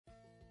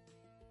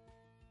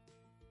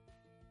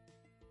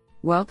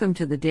Welcome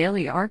to the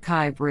Daily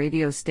Archive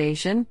radio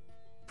station,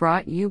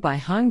 brought you by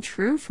Hung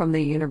Tru from the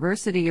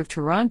University of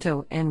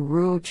Toronto and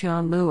Ruo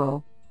Chan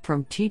Luo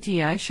from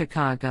TTI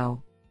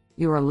Chicago.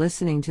 You are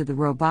listening to the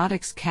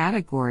robotics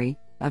category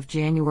of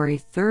January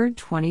 3,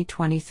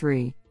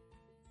 2023.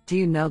 Do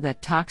you know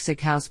that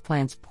toxic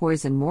houseplants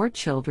poison more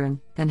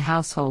children than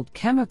household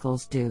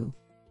chemicals do?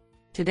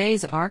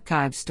 Today's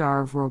archive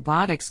star of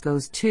robotics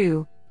goes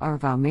to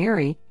Arva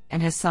Miri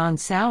and Hassan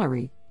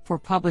Salari for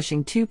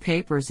publishing 2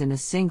 papers in a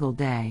single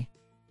day.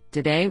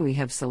 Today we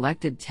have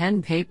selected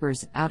 10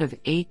 papers out of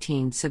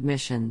 18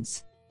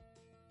 submissions.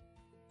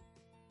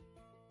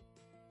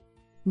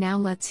 Now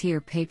let's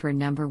hear paper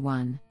number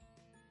 1.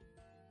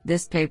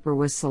 This paper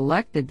was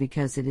selected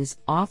because it is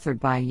authored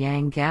by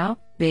Yang Gao,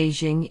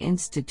 Beijing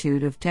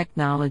Institute of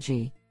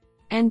Technology,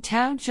 and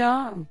Tao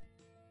Zhang.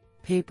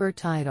 Paper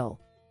title: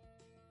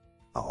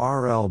 A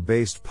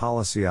RL-based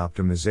policy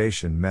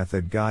optimization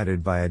method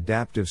guided by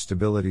adaptive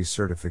stability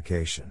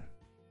certification.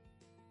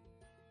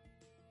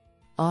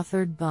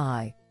 Authored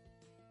by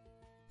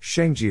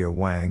Shengjia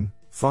Wang,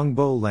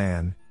 Fengbo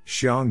Lan,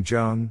 Xiang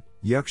Zheng,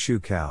 Yuxu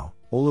Cao,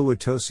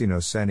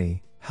 Oluwatosino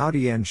Seni,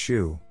 Haodian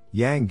Shu,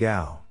 Yang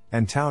Gao,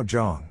 and Tao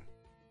Zhang.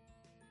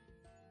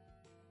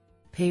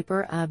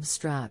 Paper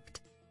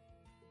abstract: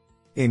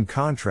 In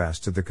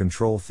contrast to the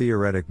control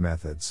theoretic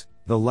methods,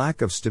 the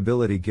lack of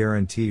stability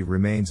guarantee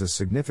remains a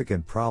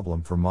significant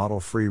problem for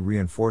model-free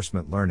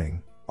reinforcement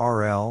learning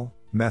 (RL)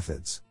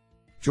 methods.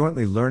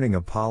 Jointly learning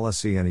a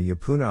policy and a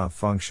Lyapunov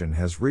function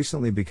has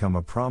recently become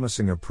a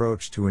promising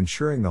approach to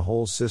ensuring the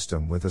whole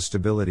system with a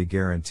stability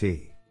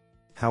guarantee.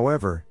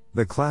 However,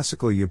 the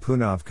classical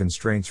Lyapunov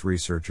constraints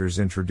researchers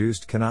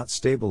introduced cannot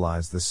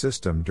stabilize the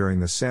system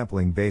during the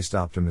sampling-based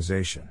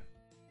optimization.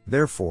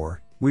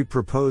 Therefore, we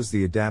propose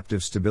the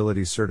Adaptive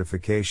Stability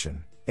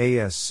Certification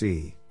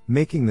 (ASC),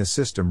 making the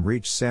system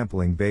reach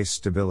sampling-based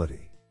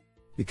stability.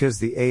 Because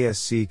the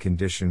ASC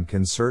condition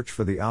can search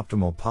for the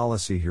optimal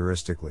policy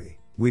heuristically,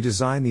 we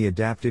design the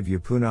Adaptive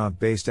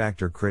Lyapunov-based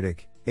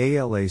Actor-Critic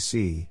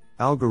 (ALAC)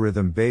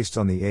 algorithm based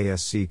on the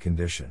ASC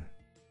condition.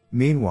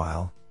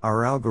 Meanwhile,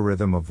 our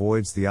algorithm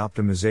avoids the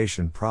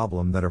optimization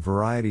problem that a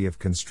variety of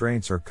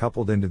constraints are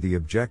coupled into the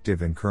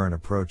objective in current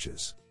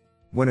approaches.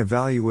 When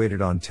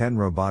evaluated on 10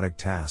 robotic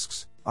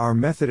tasks, our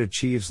method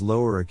achieves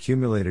lower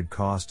accumulated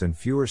cost and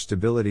fewer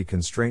stability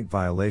constraint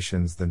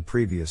violations than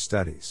previous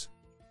studies.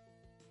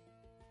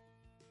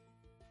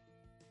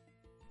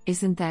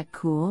 Isn't that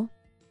cool?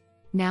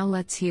 Now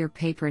let's hear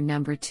paper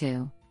number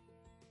 2.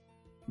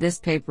 This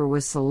paper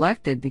was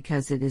selected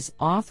because it is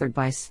authored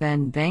by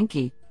Sven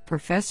Benke,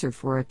 Professor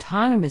for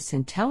Autonomous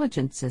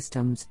Intelligent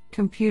Systems,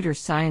 Computer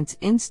Science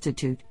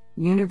Institute,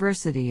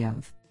 University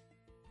of.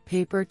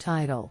 Paper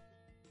title: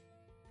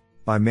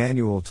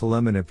 Bimanual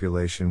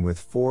telemanipulation with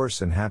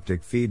force and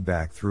haptic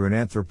feedback through an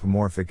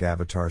anthropomorphic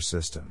avatar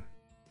system.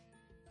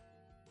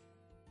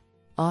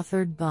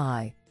 Authored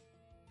by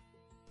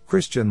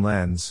Christian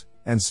Lenz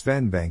and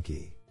Sven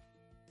Benke.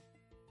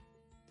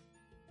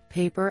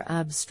 Paper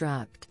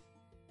abstract: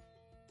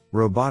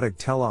 Robotic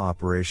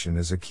teleoperation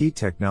is a key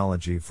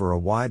technology for a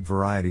wide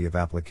variety of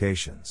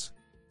applications.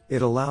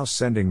 It allows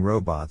sending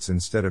robots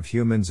instead of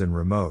humans in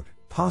remote,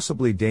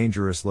 possibly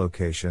dangerous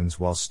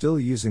locations while still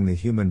using the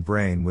human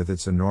brain with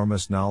its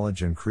enormous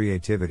knowledge and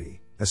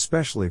creativity,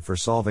 especially for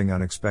solving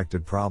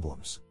unexpected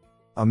problems.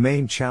 A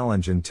main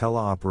challenge in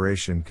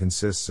teleoperation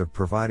consists of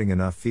providing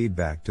enough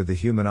feedback to the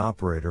human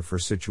operator for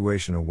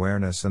situation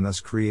awareness and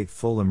thus create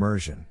full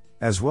immersion,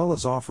 as well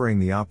as offering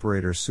the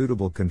operator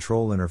suitable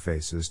control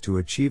interfaces to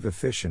achieve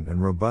efficient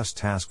and robust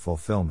task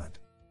fulfillment.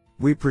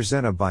 We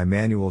present a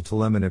bimanual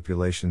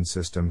telemanipulation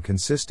system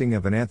consisting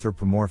of an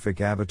anthropomorphic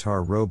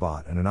avatar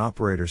robot and an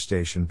operator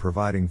station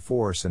providing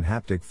force and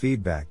haptic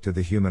feedback to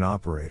the human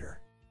operator.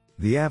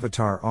 The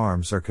avatar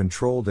arms are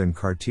controlled in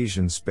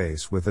Cartesian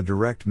space with a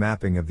direct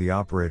mapping of the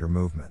operator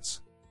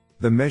movements.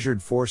 The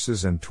measured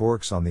forces and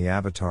torques on the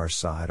avatar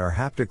side are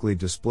haptically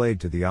displayed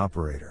to the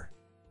operator.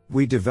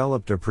 We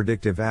developed a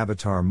predictive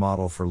avatar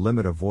model for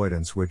limit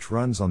avoidance which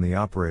runs on the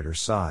operator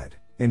side,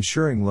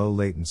 ensuring low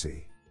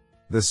latency.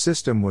 The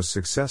system was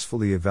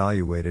successfully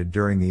evaluated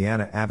during the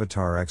ANA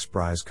Avatar X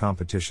Prize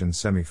competition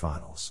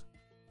semifinals.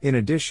 In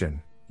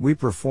addition, we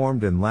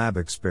performed in-lab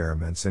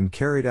experiments and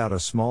carried out a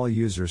small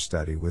user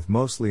study with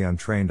mostly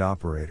untrained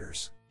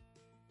operators.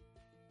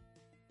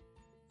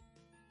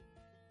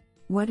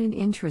 What an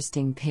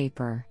interesting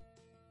paper.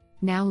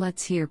 Now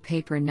let's hear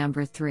paper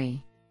number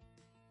 3.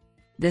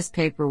 This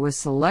paper was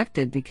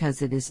selected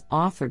because it is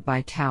authored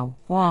by Tao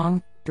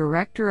Huang,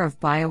 Director of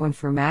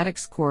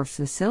Bioinformatics Core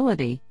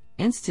Facility,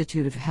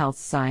 Institute of Health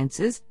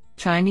Sciences,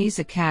 Chinese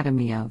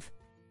Academy of.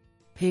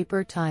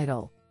 Paper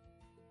title: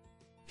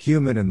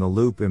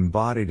 Human-in-the-loop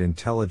embodied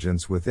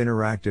intelligence with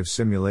interactive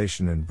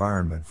simulation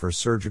environment for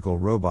surgical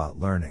robot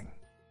learning.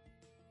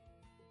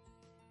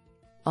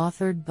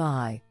 Authored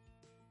by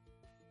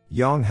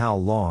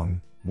Yonghao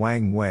Long,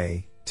 Wang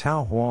Wei,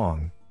 Tao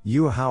Huang,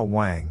 Yuhao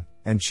Wang,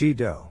 and Qi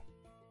Do.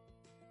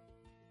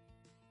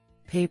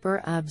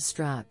 Paper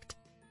abstract: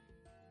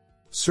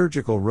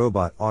 Surgical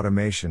robot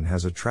automation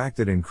has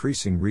attracted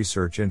increasing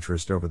research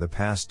interest over the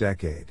past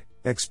decade,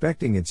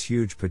 expecting its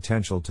huge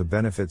potential to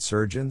benefit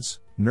surgeons,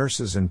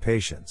 nurses, and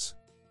patients.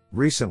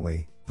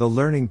 Recently, the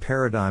learning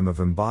paradigm of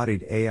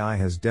embodied AI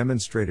has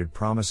demonstrated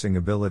promising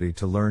ability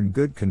to learn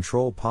good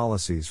control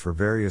policies for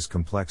various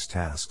complex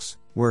tasks,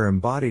 where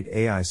embodied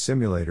AI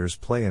simulators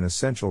play an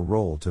essential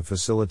role to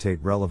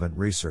facilitate relevant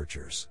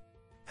researchers.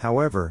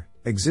 However,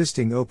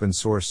 existing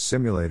open-source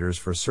simulators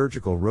for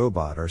surgical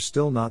robot are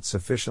still not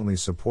sufficiently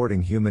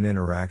supporting human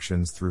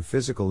interactions through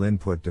physical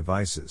input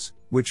devices,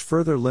 which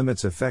further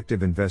limits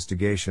effective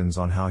investigations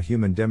on how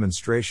human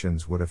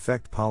demonstrations would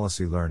affect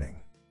policy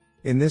learning.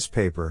 In this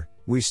paper,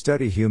 we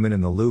study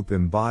human-in-the-loop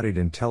embodied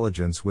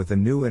intelligence with a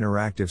new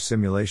interactive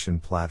simulation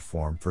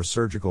platform for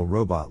surgical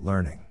robot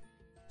learning.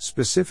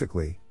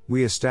 Specifically,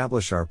 we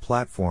establish our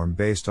platform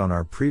based on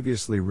our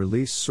previously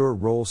released SUR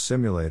role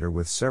simulator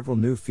with several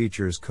new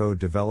features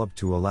co-developed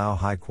to allow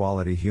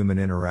high-quality human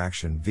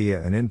interaction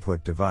via an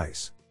input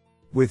device.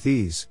 With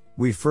these,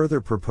 we further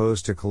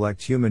propose to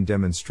collect human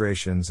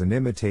demonstrations and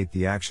imitate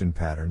the action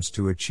patterns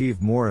to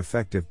achieve more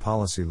effective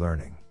policy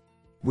learning.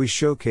 We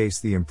showcase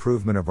the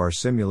improvement of our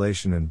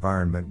simulation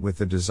environment with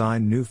the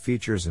design new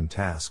features and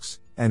tasks,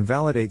 and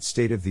validate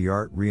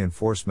state-of-the-art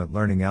reinforcement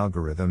learning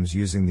algorithms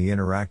using the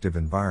interactive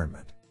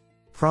environment.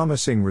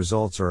 Promising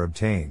results are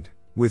obtained,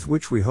 with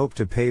which we hope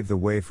to pave the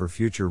way for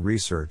future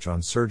research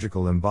on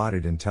surgical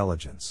embodied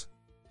intelligence.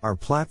 Our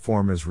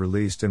platform is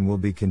released and will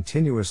be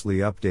continuously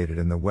updated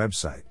in the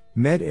website,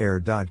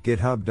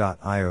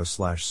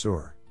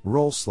 medair.github.io/sur,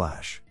 role/.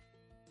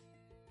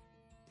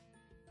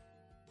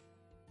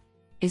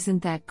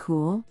 Isn't that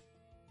cool?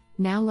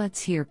 Now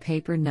let's hear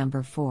paper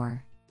number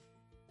 4.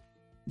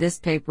 This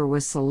paper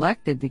was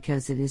selected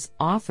because it is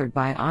authored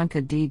by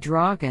Anka D.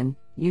 Dragan,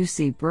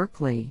 UC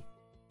Berkeley.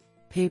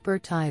 Paper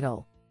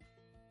title: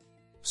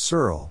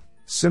 SURL,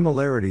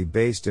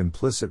 Similarity-Based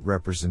Implicit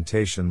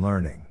Representation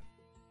Learning.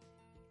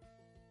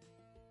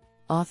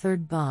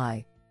 Authored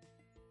by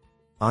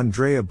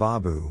Andrea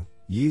Babu,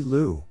 Yi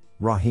Liu,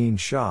 Raheen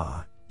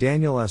Shah,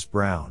 Daniel S.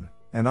 Brown,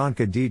 and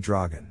Anka D.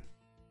 Dragan.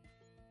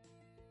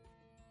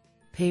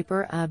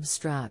 Paper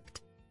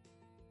abstract: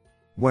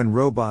 When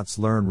robots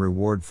learn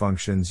reward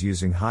functions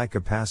using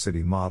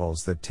high-capacity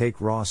models that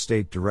take raw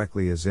state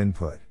directly as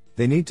input,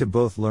 they need to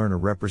both learn a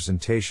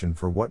representation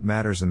for what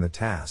matters in the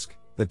task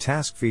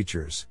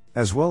features,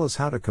 as well as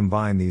how to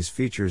combine these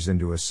features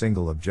into a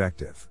single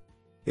objective.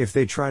 If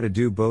they try to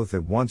do both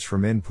at once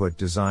from input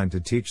designed to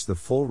teach the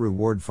full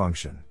reward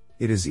function,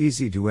 it is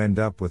easy to end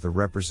up with a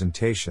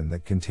representation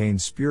that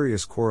contains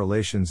spurious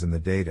correlations in the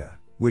data,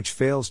 which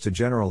fails to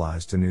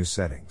generalize to new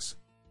settings.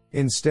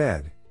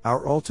 Instead,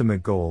 our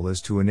ultimate goal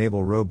is to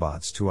enable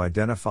robots to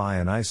identify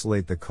and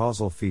isolate the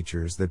causal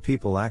features that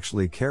people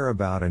actually care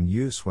about and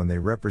use when they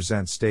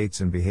represent states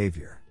and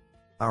behavior.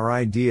 Our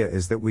idea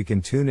is that we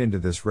can tune into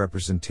this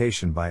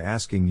representation by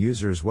asking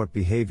users what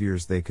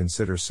behaviors they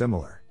consider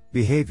similar.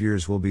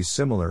 Behaviors will be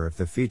similar if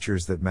the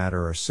features that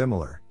matter are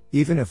similar,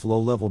 even if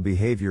low-level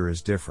behavior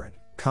is different.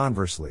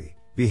 Conversely,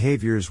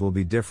 behaviors will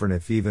be different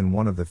if even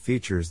one of the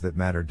features that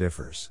matter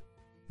differs.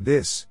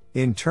 This,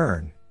 in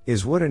turn,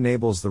 is what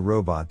enables the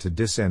robot to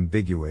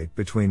disambiguate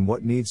between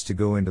what needs to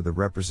go into the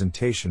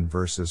representation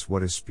versus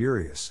what is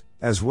spurious,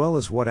 as well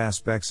as what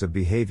aspects of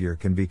behavior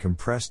can be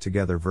compressed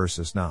together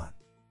versus not.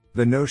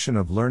 The notion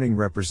of learning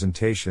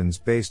representations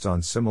based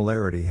on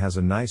similarity has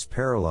a nice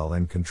parallel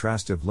in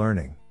contrastive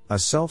learning, a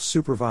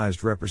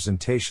self-supervised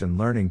representation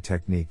learning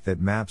technique that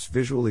maps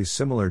visually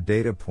similar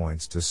data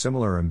points to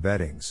similar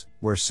embeddings,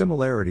 where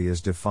similarity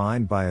is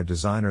defined by a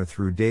designer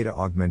through data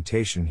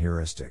augmentation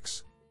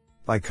heuristics.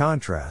 By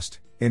contrast,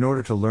 in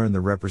order to learn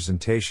the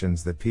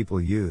representations that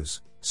people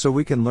use, so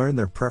we can learn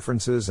their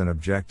preferences and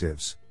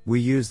objectives, we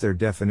use their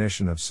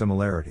definition of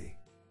similarity.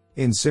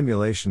 In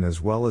simulation as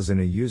well as in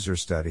a user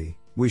study,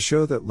 we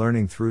show that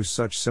learning through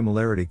such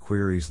similarity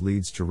queries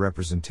leads to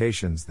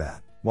representations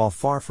that, while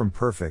far from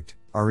perfect,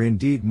 are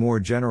indeed more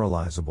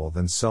generalizable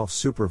than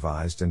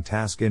self-supervised and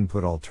task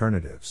input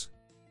alternatives.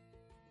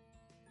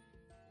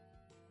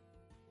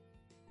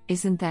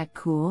 Isn't that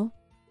cool?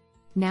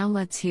 Now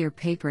let's hear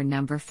paper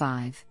number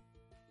 5.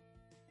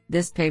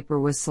 This paper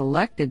was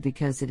selected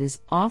because it is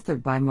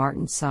authored by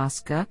Martin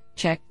Saska,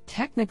 Czech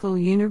Technical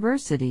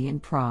University in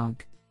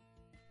Prague.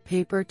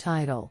 Paper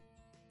title: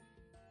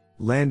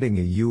 Landing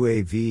a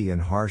UAV in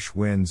harsh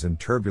winds and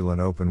turbulent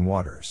open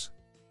waters.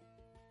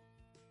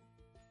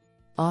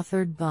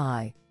 Authored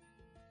by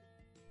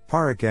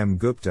Parik M.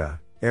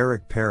 Gupta,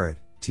 Eric Parrott,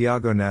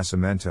 Tiago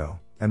Nascimento,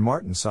 and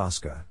Martin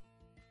Saska.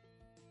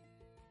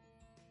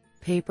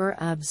 Paper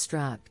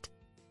abstract: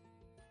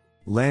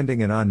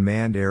 Landing an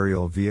unmanned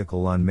aerial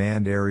vehicle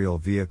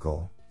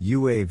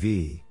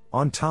UAV,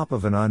 on top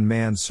of an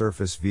unmanned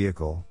surface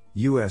vehicle,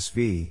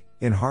 USV,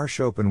 in harsh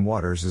open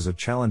waters is a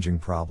challenging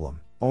problem,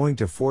 owing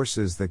to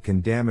forces that can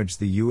damage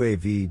the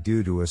UAV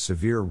due to a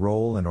severe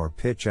roll and/or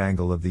pitch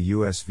angle of the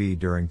USV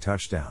during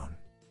touchdown.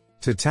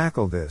 To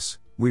tackle this,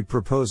 we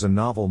propose a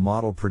novel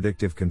model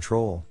predictive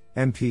control,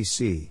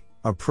 MPC,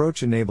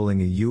 approach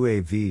enabling a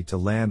UAV to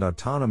land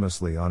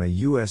autonomously on a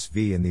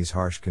USV in these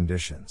harsh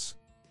conditions.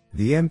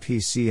 The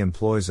MPC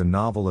employs a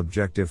novel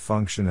objective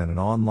function and an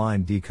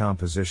online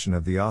decomposition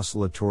of the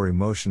oscillatory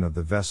motion of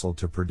the vessel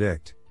to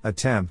predict,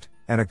 attempt,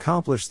 and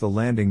accomplish the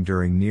landing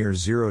during near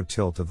zero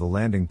tilt of the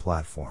landing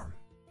platform.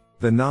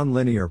 The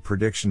nonlinear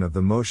prediction of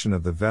the motion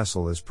of the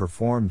vessel is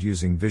performed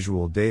using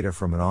visual data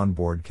from an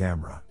onboard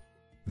camera.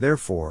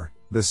 Therefore,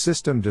 the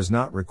system does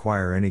not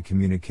require any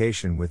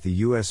communication with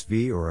the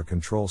USV or a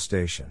control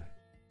station.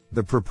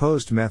 The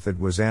proposed method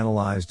was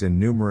analyzed in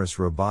numerous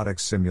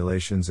robotics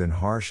simulations in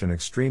harsh and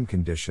extreme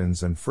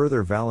conditions and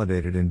further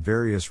validated in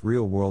various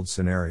real-world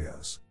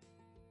scenarios.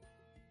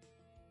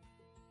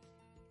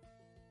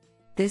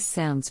 This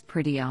sounds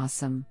pretty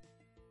awesome.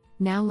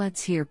 Now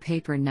let's hear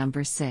paper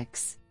number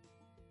 6.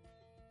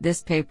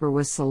 This paper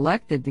was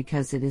selected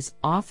because it is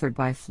authored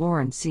by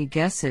Florence C.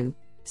 Gesu,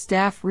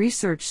 staff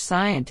research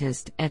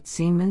scientist at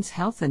Siemens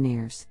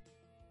Healthineers.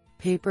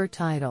 Paper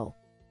title: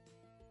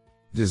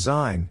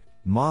 Design,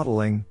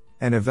 Modeling,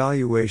 and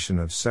Evaluation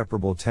of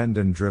Separable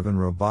Tendon-Driven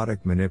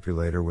Robotic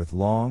Manipulator with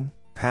Long,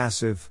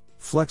 Passive,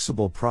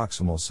 Flexible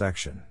Proximal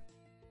Section.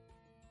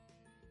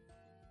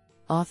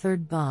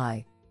 Authored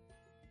by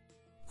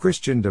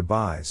Christian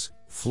Debais,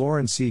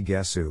 Florence C.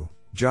 Gesu,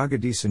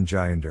 Jagadisan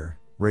Jayender,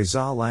 Reza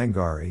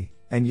Langari,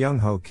 and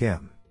Young-Ho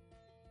Kim.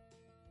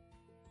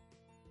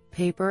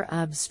 Paper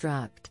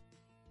abstract: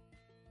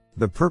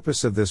 The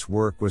purpose of this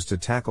work was to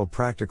tackle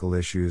practical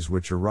issues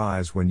which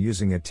arise when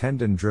using a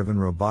tendon-driven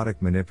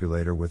robotic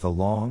manipulator with a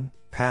long,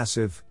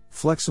 passive,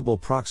 flexible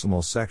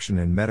proximal section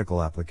in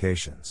medical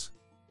applications.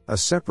 A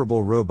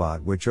separable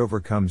robot which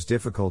overcomes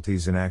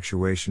difficulties in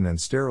actuation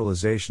and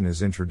sterilization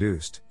is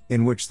introduced,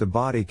 in which the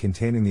body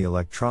containing the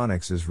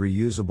electronics is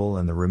reusable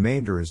and the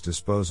remainder is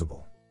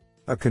disposable.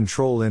 A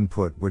control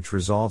input which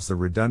resolves the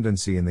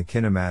redundancy in the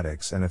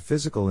kinematics and a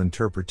physical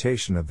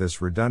interpretation of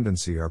this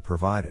redundancy are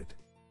provided.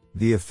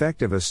 The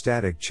effect of a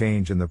static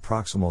change in the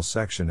proximal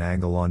section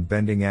angle on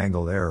bending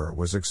angle error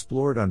was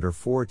explored under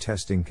 4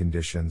 testing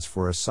conditions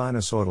for a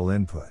sinusoidal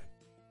input.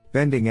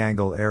 Bending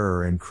angle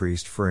error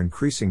increased for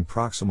increasing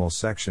proximal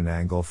section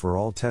angle for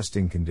all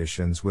testing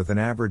conditions with an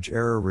average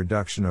error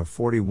reduction of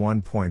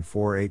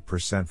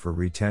 41.48% for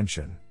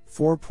retention,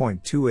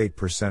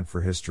 4.28%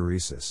 for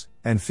hysteresis,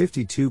 and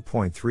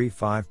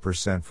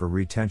 52.35% for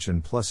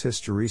retention plus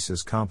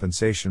hysteresis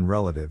compensation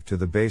relative to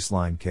the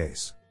baseline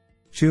case.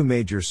 2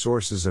 major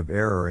sources of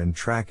error in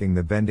tracking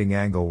the bending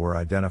angle were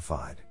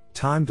identified: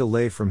 time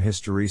delay from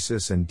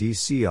hysteresis and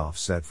DC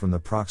offset from the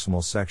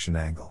proximal section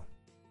angle.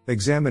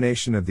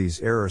 Examination of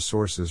these error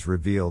sources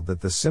revealed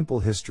that the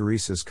simple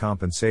hysteresis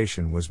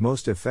compensation was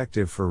most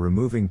effective for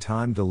removing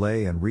time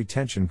delay and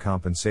retention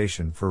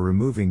compensation for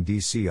removing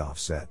DC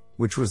offset,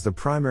 which was the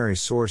primary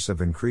source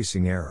of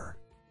increasing error.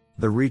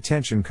 The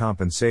retention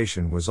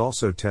compensation was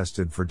also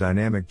tested for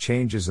dynamic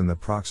changes in the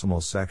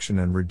proximal section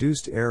and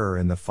reduced error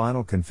in the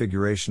final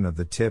configuration of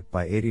the tip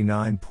by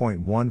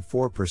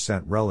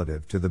 89.14%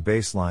 relative to the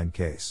baseline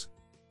case.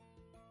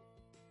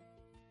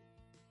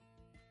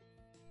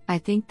 I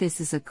think this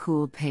is a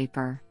cool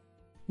paper.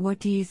 What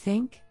do you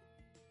think?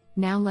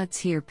 Now let's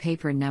hear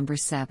paper number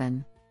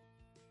 7.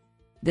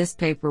 This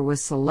paper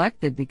was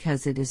selected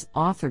because it is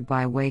authored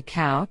by Wei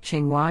Cao,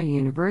 Tsinghua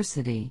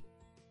University.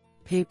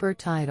 Paper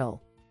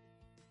title: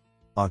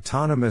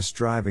 Autonomous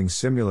Driving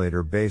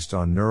Simulator based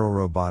on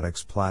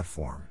Neurorobotics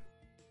Platform.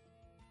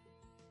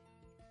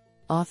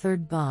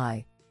 Authored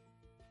by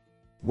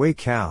Wei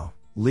Cao,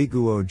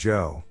 Liguo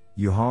Zhou,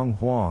 Yuhong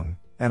Huang,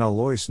 and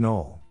Alois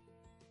Knoll.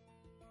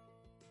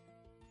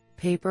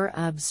 Paper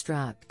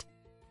abstract: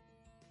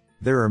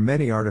 There are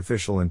many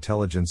artificial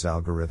intelligence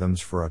algorithms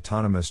for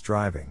autonomous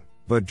driving,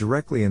 but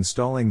directly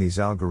installing these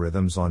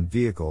algorithms on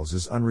vehicles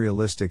is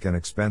unrealistic and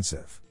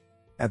expensive.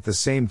 At the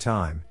same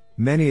time,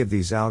 many of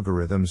these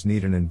algorithms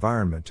need an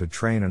environment to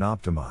train and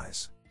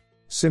optimize.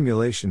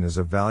 Simulation is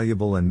a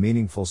valuable and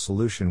meaningful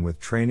solution with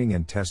training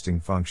and testing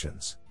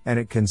functions, and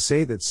it can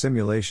say that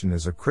simulation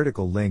is a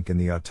critical link in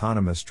the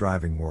autonomous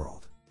driving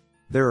world.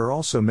 There are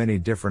also many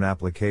different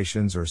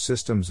applications or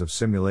systems of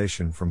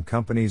simulation from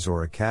companies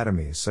or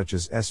academies such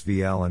as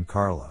SVL and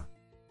Carla.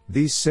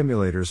 These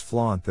simulators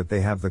flaunt that they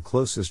have the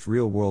closest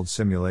real-world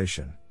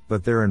simulation,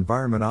 but their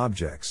environment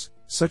objects,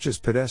 such as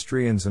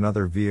pedestrians and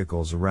other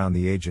vehicles around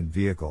the agent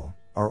vehicle,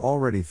 are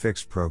already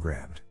fixed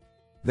programmed.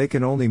 They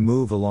can only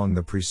move along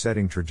the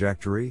presetting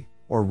trajectory,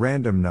 or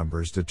random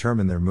numbers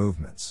determine their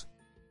movements.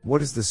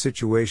 What is the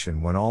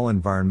situation when all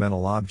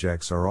environmental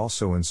objects are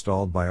also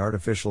installed by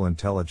artificial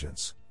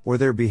intelligence, or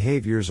their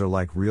behaviors are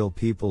like real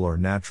people or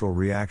natural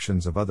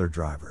reactions of other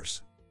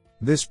drivers?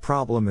 This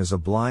problem is a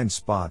blind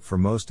spot for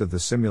most of the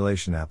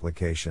simulation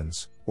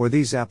applications, or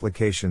these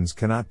applications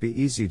cannot be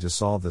easy to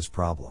solve this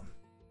problem.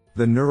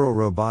 The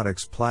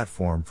Neurorobotics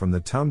platform from the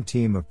TUM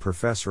team of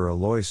Professor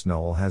Alois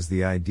Knoll has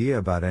the idea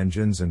about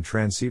engines and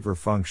transceiver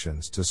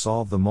functions to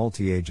solve the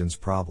multi-agents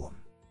problem.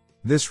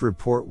 This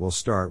report will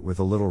start with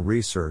a little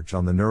research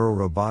on the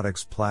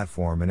neurorobotics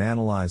platform and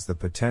analyze the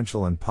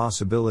potential and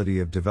possibility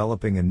of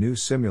developing a new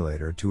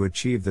simulator to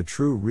achieve the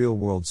true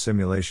real-world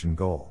simulation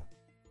goal.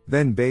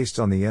 Then, based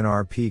on the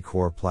NRP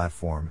Core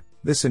platform,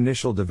 this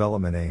initial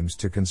development aims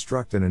to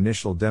construct an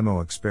initial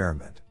demo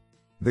experiment.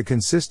 The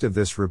consist of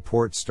this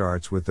report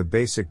starts with the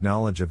basic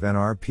knowledge of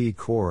NRP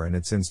Core and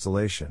its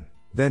installation,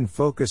 then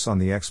focus on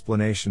the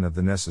explanation of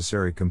the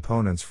necessary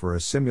components for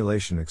a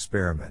simulation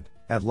experiment,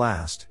 at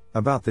last,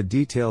 about the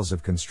details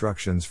of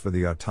constructions for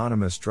the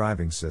autonomous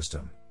driving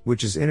system,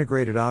 which is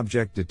integrated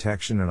object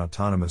detection and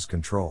autonomous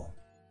control.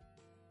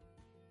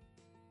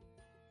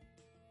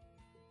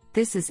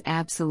 This is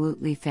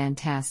absolutely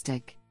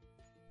fantastic.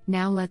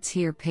 Now let's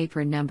hear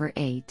paper number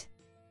 8.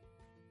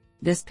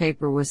 This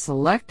paper was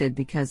selected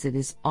because it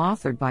is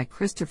authored by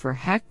Christopher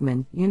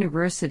Heckman,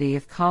 University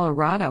of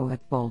Colorado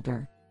at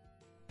Boulder.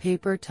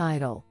 Paper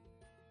title: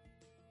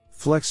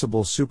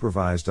 Flexible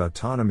Supervised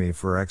Autonomy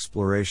for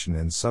Exploration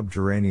in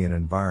Subterranean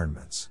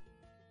Environments.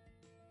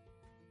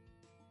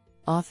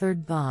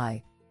 Authored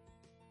by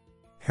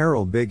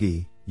Harold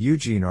Biggie,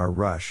 Eugene R.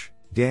 Rush,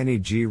 Danny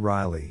G.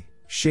 Riley,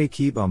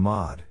 Shakib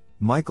Ahmad,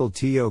 Michael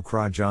T.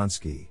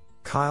 Krajonski,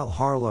 Kyle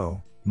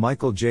Harlow,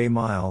 Michael J.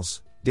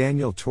 Miles,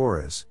 Daniel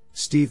Torres,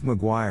 Steve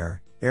McGuire,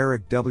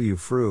 Eric W.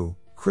 Frew,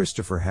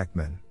 Christopher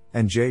Heckman,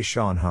 and J.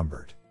 Sean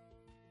Humbert.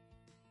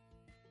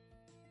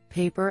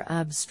 Paper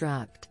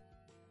abstract: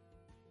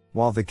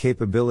 While the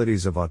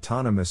capabilities of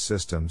autonomous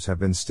systems have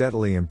been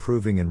steadily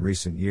improving in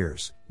recent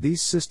years,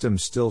 these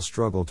systems still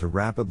struggle to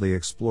rapidly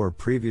explore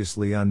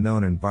previously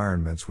unknown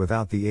environments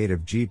without the aid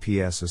of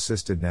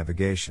GPS-assisted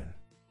navigation.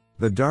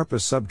 The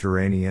DARPA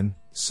Subterranean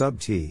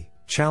 (SUBT)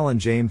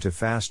 challenge aimed to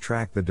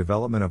fast-track the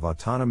development of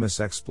autonomous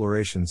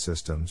exploration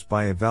systems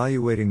by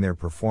evaluating their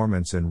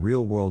performance in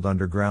real-world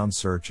underground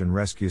search and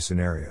rescue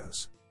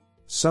scenarios.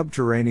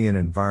 Subterranean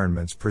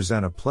environments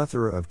present a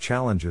plethora of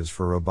challenges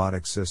for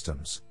robotic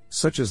systems,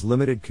 such as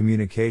limited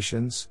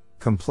communications,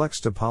 complex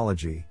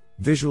topology,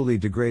 visually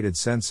degraded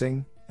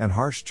sensing, and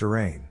harsh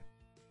terrain.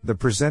 The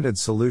presented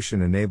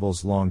solution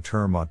enables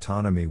long-term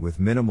autonomy with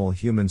minimal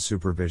human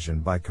supervision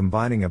by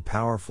combining a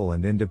powerful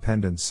and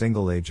independent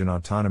single-agent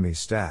autonomy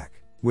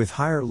stack, with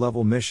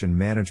higher-level mission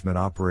management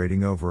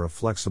operating over a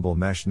flexible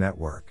mesh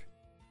network.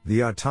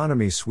 The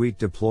autonomy suite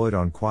deployed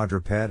on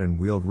quadruped and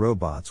wheeled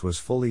robots was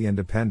fully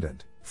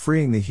independent,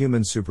 freeing the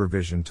human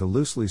supervision to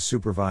loosely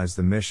supervise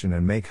the mission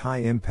and make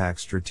high-impact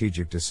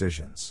strategic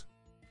decisions.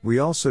 We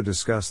also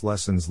discuss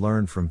lessons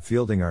learned from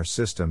fielding our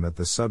system at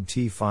the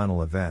SUBT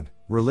final event,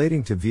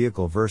 relating to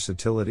vehicle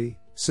versatility,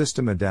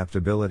 system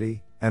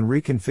adaptability, and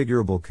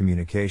reconfigurable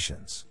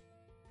communications.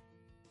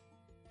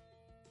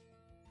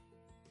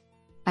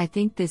 I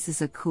think this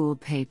is a cool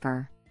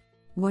paper.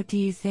 What do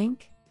you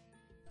think?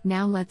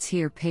 Now let's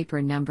hear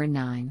paper number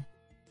 9.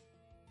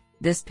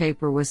 This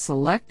paper was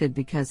selected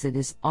because it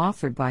is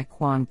authored by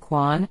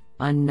Quan,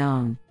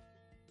 unknown.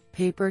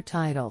 Paper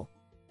title: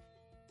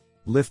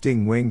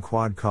 Lifting Wing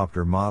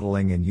Quadcopter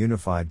Modeling and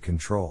Unified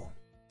Control.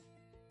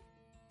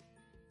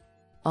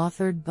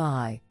 Authored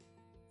by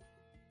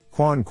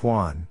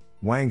Quan,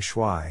 Wang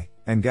Shui,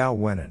 and Gao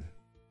Wenin.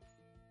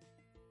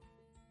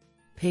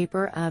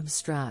 Paper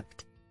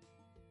abstract: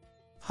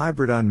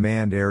 Hybrid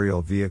unmanned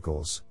aerial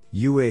vehicles,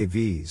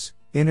 UAVs,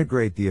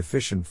 integrate the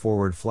efficient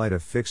forward flight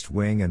of fixed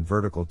wing and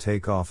vertical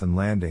takeoff and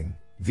landing,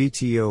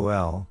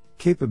 VTOL,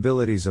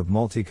 capabilities of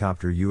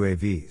multicopter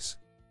UAVs.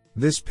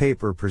 This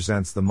paper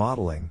presents the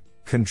modeling,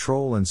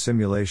 control and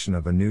simulation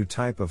of a new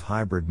type of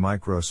hybrid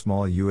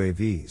micro-small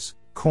UAVs,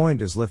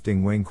 coined as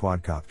lifting wing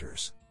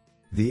quadcopters.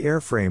 The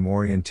airframe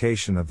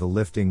orientation of the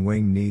lifting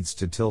wing needs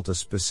to tilt a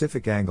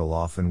specific angle,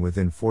 often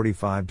within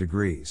 45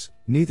 degrees,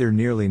 neither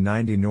nearly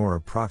 90 nor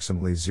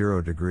approximately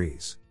 0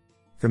 degrees.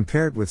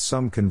 Compared with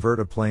some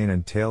convertiplane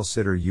and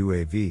tail-sitter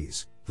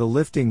UAVs, the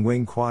lifting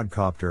wing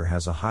quadcopter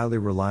has a highly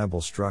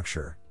reliable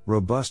structure,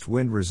 robust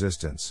wind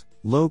resistance,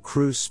 low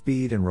cruise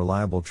speed and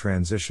reliable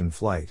transition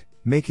flight,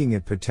 making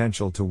it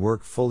potential to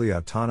work fully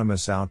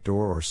autonomous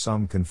outdoor or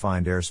some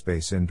confined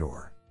airspace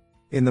indoor.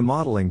 In the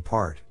modeling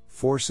part,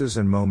 forces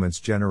and moments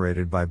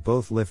generated by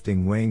both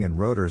lifting wing and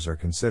rotors are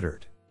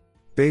considered.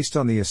 Based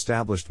on the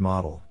established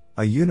model,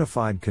 a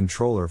unified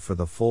controller for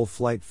the full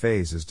flight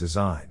phase is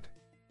designed.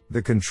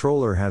 The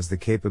controller has the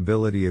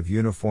capability of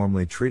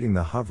uniformly treating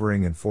the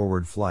hovering and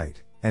forward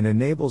flight, and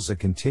enables a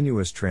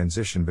continuous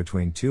transition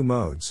between two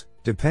modes,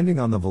 depending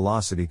on the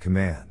velocity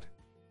command.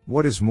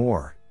 What is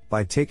more,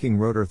 by taking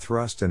rotor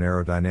thrust and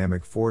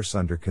aerodynamic force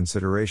under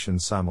consideration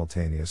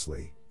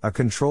simultaneously, a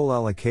control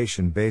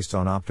allocation based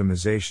on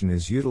optimization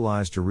is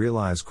utilized to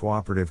realize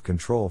cooperative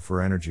control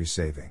for energy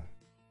saving.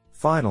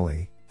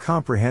 Finally,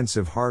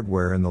 comprehensive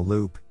hardware in the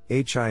loop,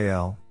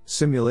 HIL,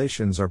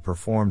 simulations are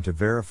performed to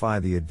verify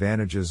the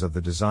advantages of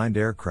the designed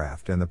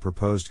aircraft and the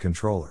proposed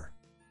controller.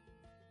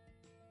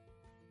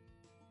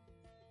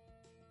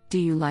 Do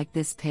you like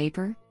this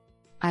paper?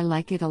 I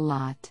like it a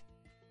lot.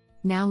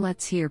 Now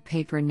let's hear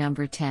paper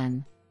number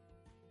 10.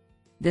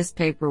 This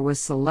paper was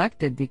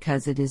selected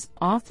because it is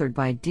authored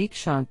by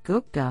Deekshant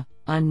Gupta,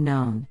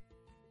 unknown.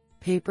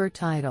 Paper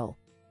title.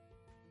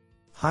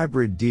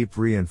 Hybrid Deep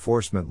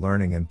Reinforcement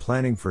Learning and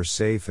Planning for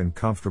Safe and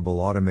Comfortable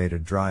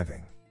Automated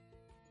Driving.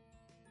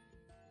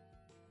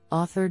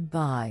 Authored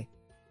by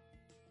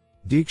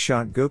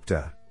Deekshant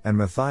Gupta and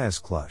Matthias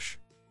Klusch.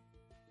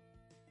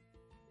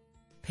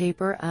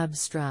 Paper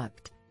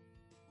abstract.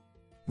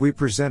 We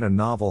present a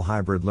novel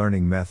hybrid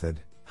learning method,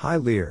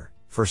 HiLear,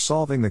 for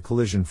solving the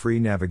collision-free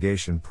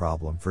navigation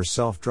problem for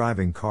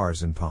self-driving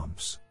cars and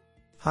pumps.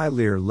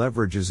 HiLear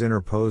leverages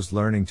interposed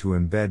learning to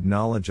embed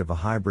knowledge of a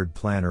hybrid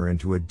planner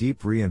into a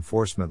deep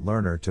reinforcement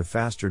learner to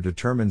faster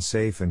determine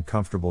safe and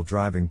comfortable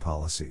driving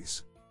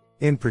policies.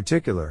 In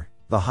particular,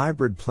 the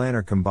hybrid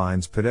planner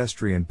combines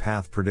pedestrian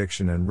path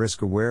prediction and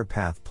risk-aware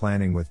path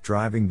planning with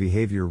driving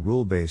behavior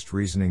rule-based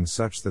reasoning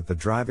such that the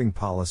driving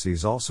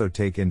policies also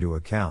take into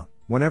account,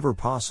 whenever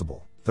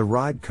possible, the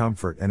ride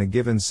comfort and a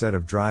given set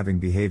of driving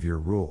behavior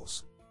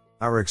rules.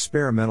 Our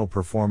experimental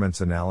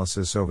performance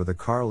analysis over the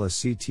Carla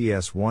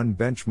CTS1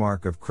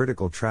 benchmark of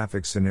critical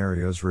traffic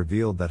scenarios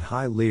revealed that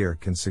HiLear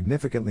can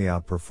significantly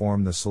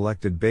outperform the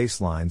selected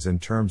baselines in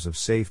terms of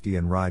safety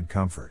and ride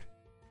comfort.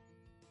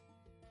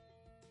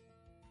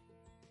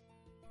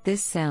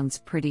 This sounds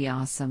pretty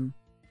awesome.